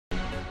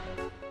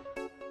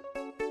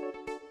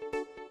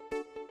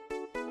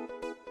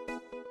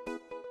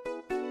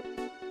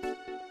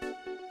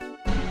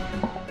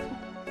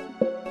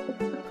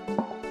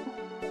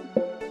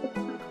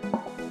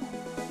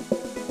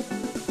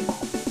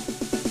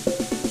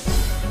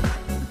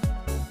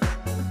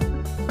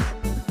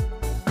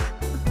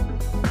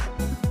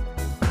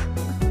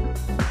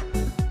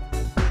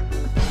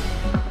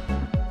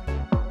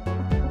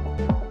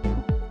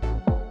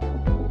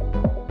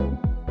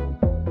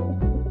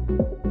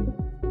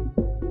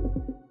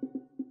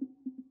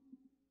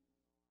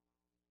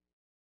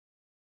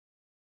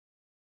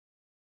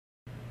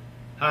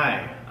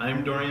Hi,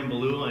 I'm Dorian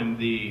Beaulieu. I'm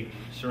the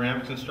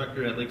ceramics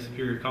instructor at Lake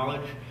Superior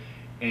College,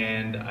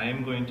 and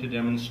I'm going to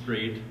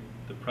demonstrate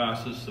the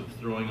process of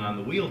throwing on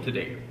the wheel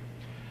today.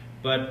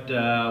 But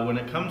when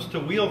it comes to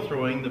wheel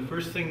throwing, the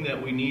first thing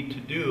that we need to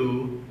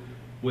do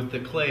with the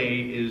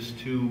clay is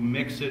to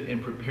mix it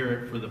and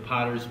prepare it for the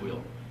potter's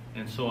wheel.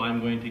 And so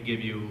I'm going to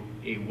give you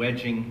a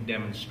wedging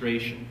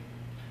demonstration.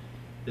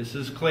 This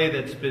is clay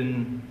that's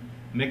been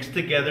mixed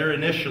together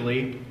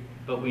initially,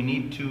 but we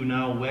need to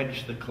now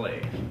wedge the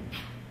clay.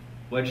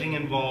 Wedging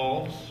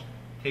involves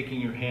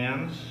taking your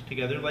hands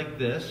together like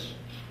this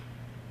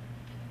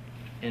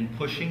and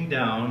pushing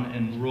down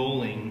and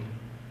rolling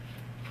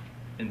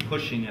and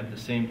pushing at the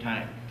same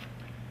time.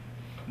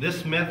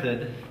 This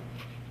method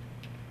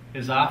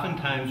is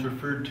oftentimes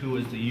referred to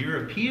as the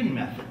European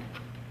method.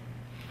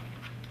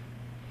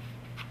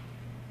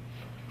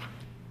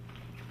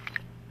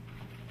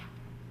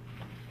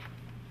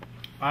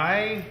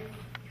 I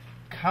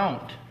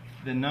count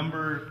the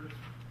number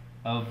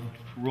of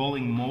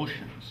rolling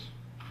motions,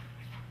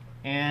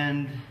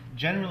 and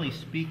generally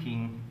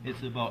speaking,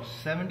 it's about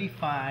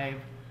 75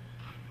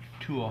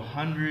 to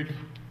 100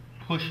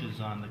 pushes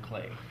on the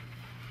clay.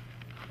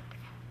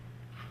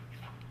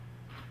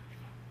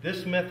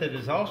 This method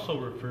is also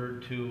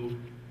referred to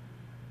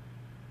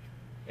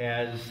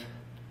as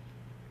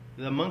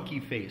the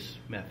monkey face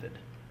method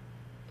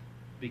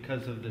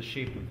because of the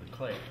shape of the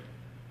clay.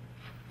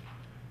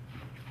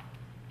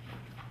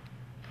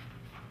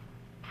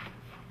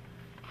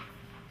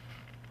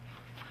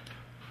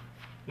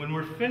 When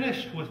we're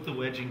finished with the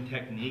wedging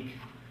technique,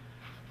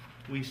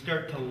 we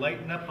start to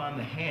lighten up on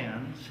the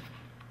hands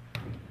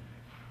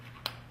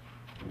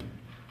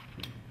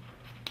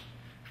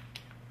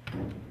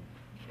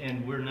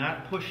and we're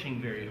not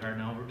pushing very hard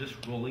now, we're just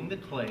rolling the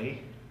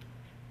clay.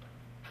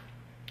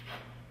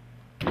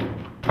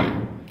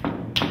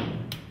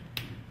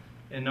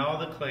 And now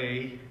the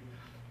clay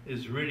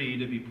is ready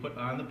to be put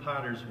on the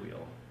potter's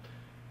wheel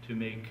to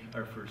make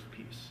our first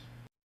piece.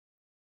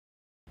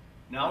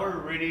 Now we're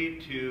ready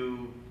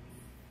to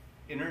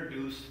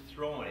introduce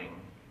throwing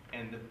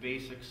and the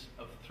basics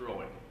of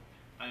throwing.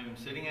 I'm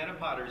sitting at a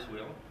potter's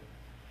wheel.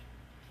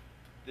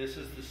 This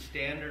is the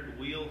standard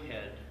wheel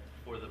head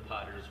for the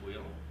potter's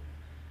wheel.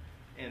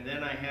 And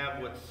then I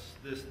have what's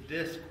this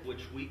disc,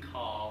 which we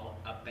call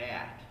a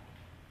bat.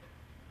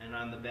 And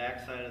on the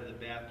back side of the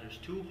bat, there's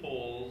two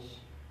holes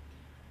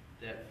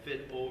that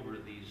fit over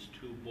these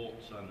two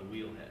bolts on the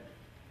wheel head.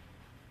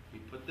 We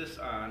put this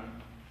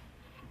on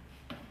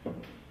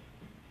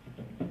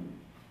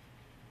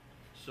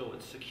so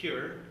it's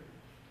secure.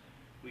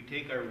 We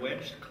take our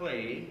wedged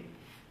clay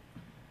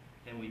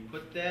and we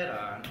put that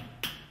on,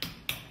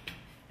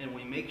 and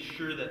we make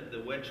sure that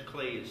the wedged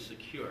clay is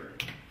secure.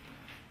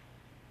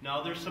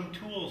 Now there's some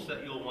tools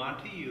that you'll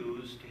want to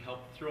use to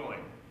help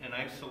throwing, and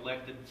I've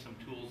selected some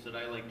tools that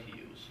I like to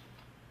use.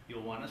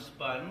 You'll want a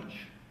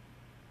sponge,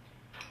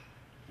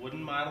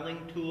 wooden modeling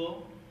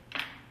tool,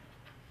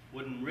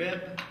 wooden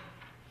rib,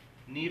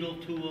 needle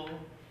tool,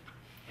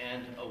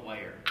 and a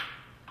wire.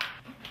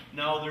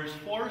 Now there's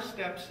 4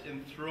 steps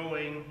in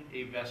throwing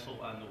a vessel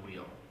on the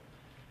wheel,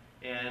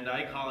 and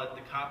I call it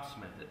the COPS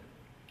method.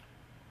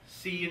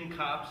 C in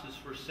COPS is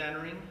for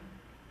centering,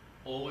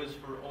 O is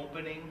for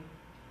opening,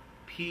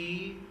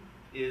 P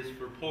is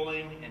for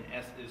pulling, and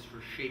S is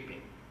for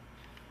shaping.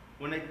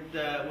 When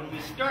we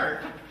start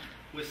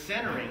with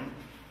centering,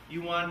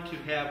 you want to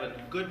have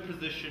a good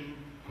position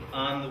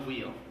on the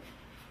wheel.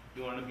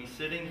 You want to be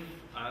sitting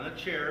on a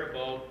chair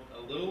about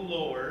a little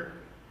lower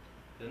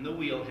than the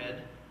wheel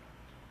head.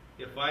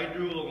 If I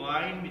drew a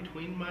line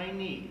between my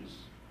knees,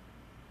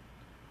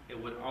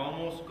 it would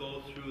almost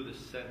go through the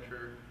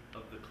center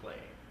of the clay.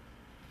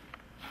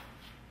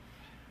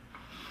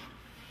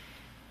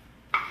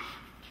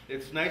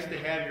 It's nice to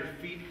have your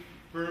feet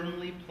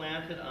firmly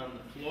planted on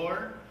the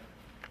floor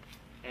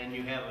and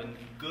you have a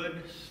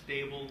good,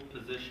 stable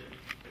position.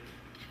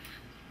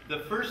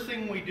 The first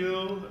thing we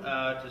do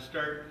to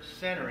start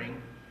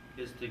centering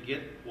is to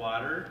get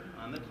water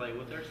on the clay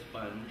with our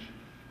sponge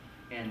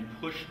and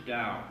push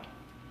down.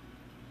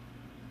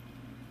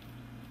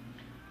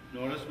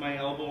 Notice my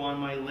elbow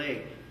on my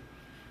leg.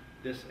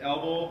 This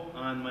elbow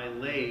on my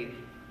leg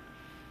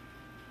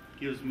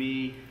gives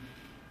me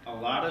a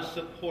lot of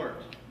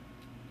support.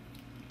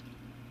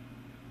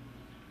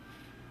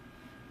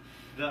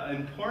 The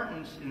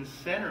importance in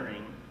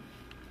centering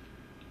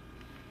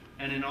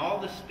and in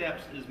all the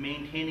steps is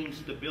maintaining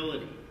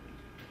stability.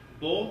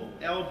 Both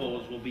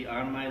elbows will be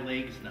on my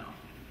legs now.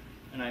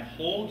 And I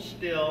hold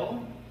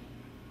still,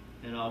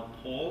 and I'll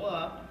pull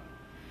up,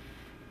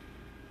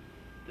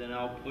 then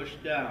I'll push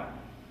down.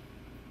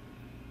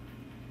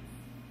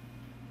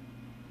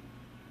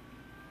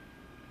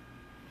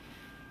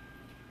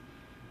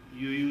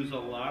 You use a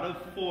lot of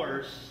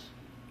force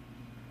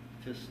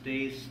to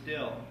stay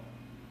still.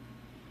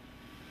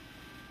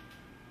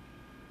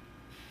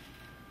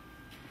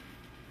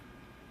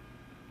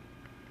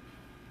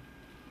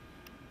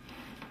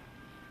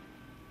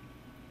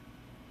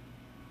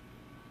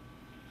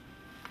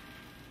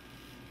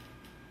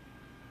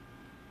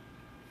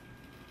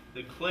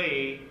 the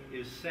clay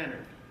is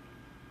centered.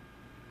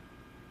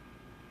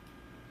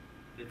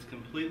 It's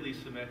completely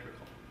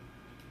symmetrical.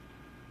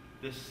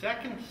 The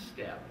second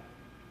step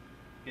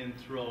in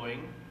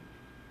throwing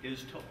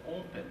is to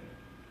open.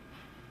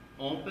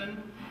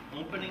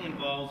 Opening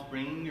involves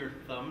bringing your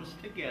thumbs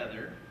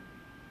together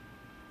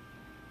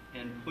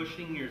and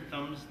pushing your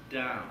thumbs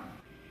down.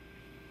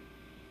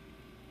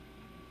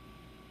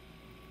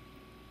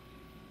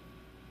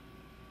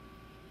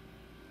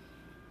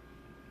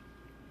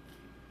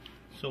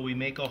 So we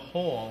make a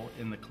hole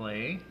in the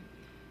clay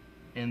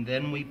and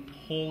then we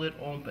pull it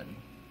open.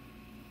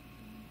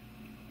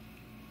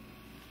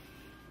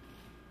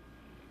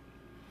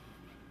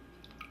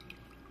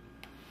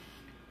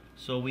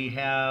 So we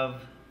have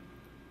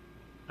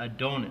a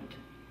donut.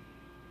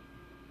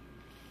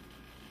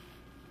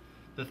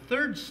 The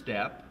third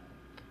step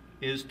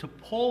is to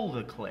pull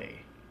the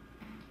clay.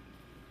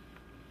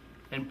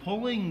 And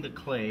pulling the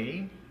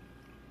clay,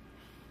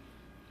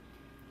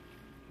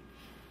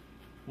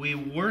 we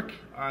work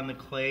on the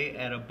clay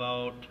at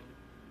about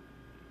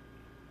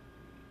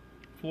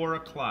 4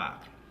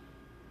 o'clock.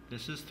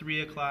 This is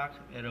 3 o'clock,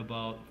 at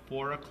about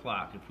 4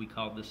 o'clock, if we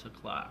call this a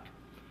clock.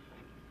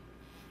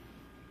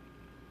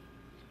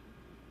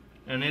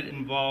 And it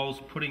involves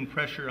putting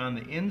pressure on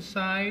the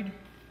inside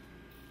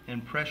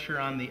and pressure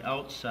on the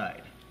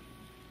outside.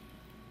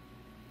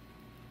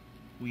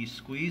 We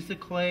squeeze the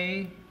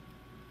clay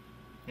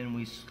and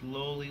we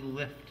slowly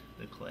lift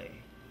the clay.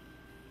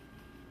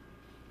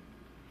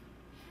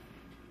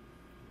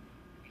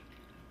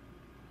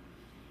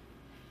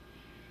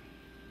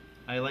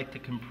 I like to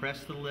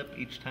compress the lip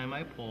each time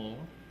I pull.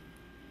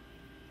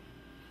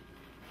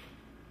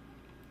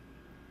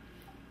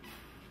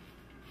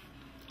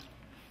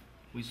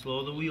 We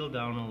slow the wheel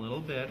down a little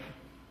bit.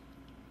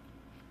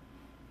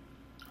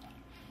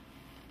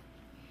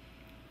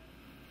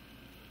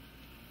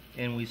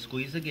 And we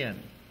squeeze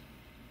again.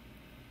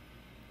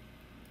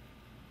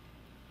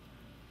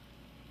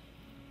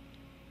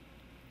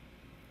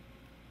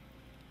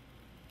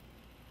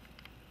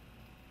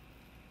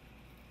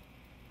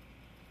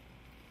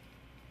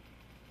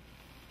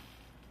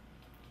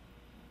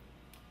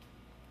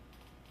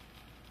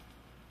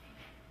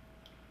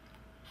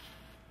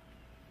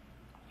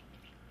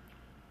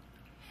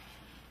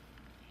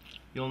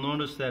 You'll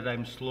notice that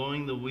I'm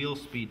slowing the wheel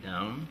speed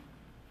down.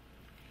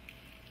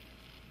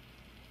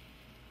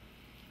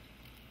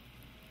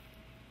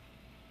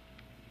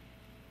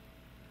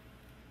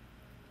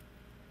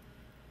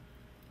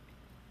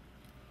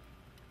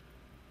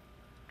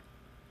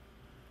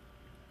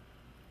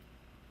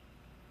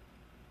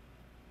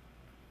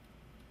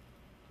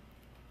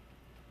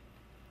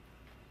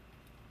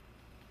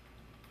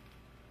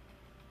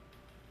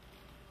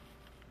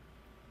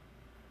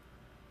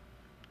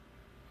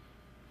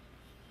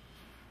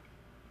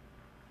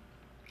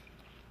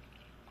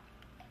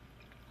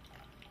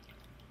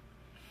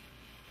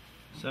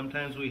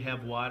 Sometimes we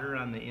have water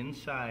on the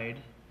inside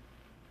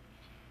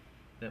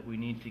that we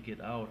need to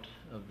get out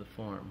of the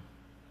form.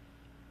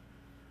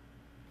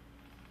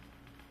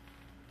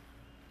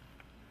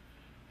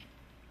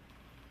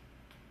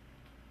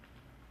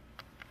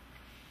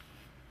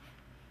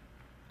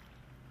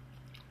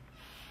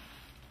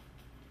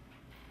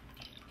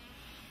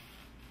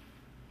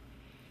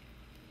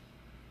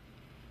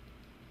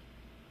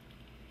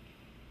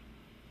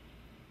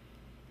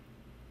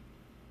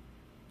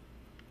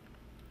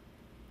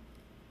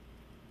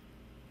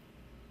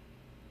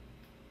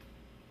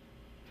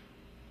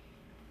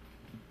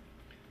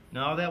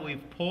 Now that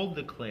we've pulled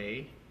the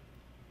clay,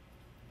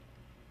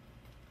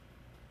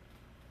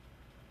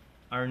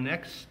 our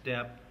next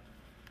step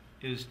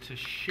is to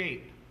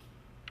shape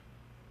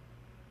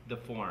the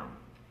form.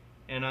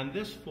 And on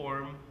this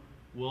form,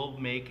 we'll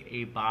make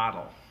a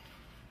bottle.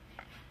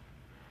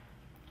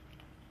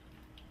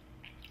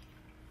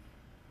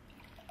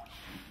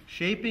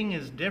 Shaping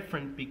is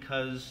different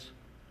because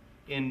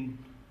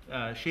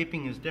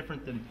shaping is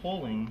different than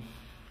pulling,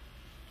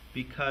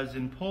 because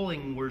in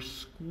pulling we're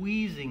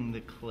squeezing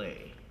the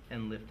clay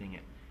and lifting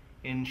it.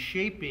 In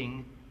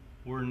shaping,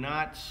 we're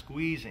not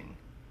squeezing.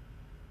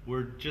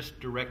 We're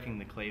just directing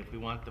the clay. If we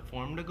want the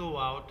form to go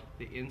out,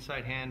 the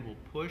inside hand will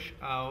push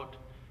out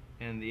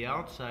and the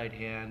outside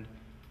hand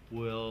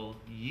will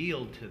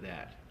yield to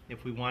that.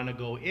 If we want to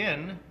go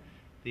in,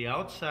 the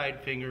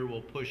outside finger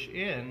will push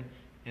in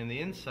and the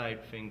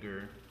inside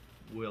finger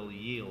will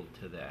yield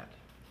to that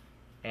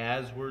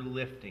as we're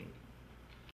lifting.